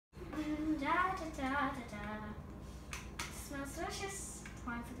Da da da. Smells delicious.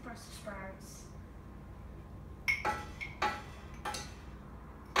 Time for the Brussels sprouts.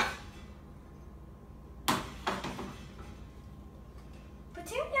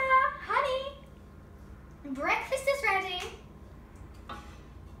 Petunia, honey, breakfast is ready.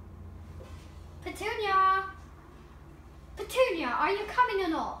 Petunia, Petunia, are you coming or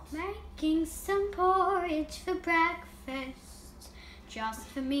not? Making some porridge for breakfast, just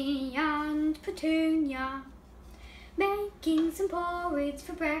for me and Petunia. Making some porridge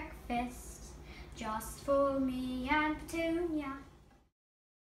for breakfast, just for me and Petunia.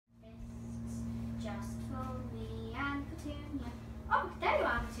 Just for me and Petunia. Oh, there you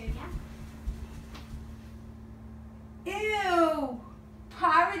are, Petunia. Ew!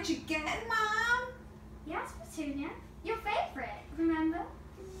 Porridge again, Mom? Yes, Petunia. Your favorite, remember?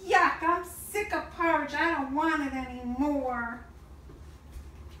 Yuck, I'm sick of porridge. I don't want it anymore.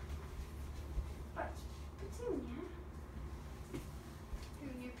 But, Petunia.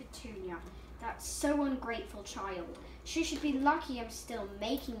 Petunia. That's so ungrateful, child. She should be lucky I'm still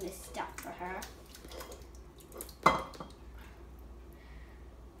making this stuff for her.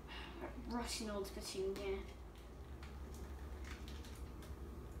 Rotten old Petunia.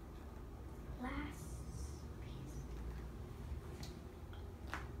 Last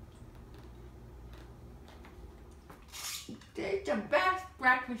piece. It's the best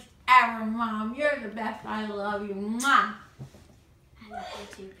breakfast ever, Mom. You're the best. I love you. Mwah. I love you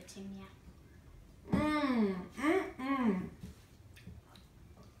too, Petunia.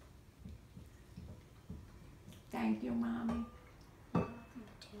 Thank you, Mommy. You're welcome,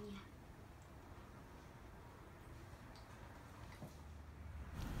 Petunia.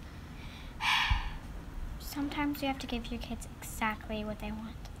 Sometimes you have to give your kids exactly what they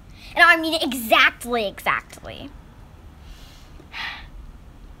want. And I mean exactly.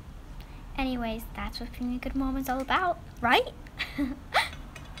 Anyways, that's what being a good mom is all about, right?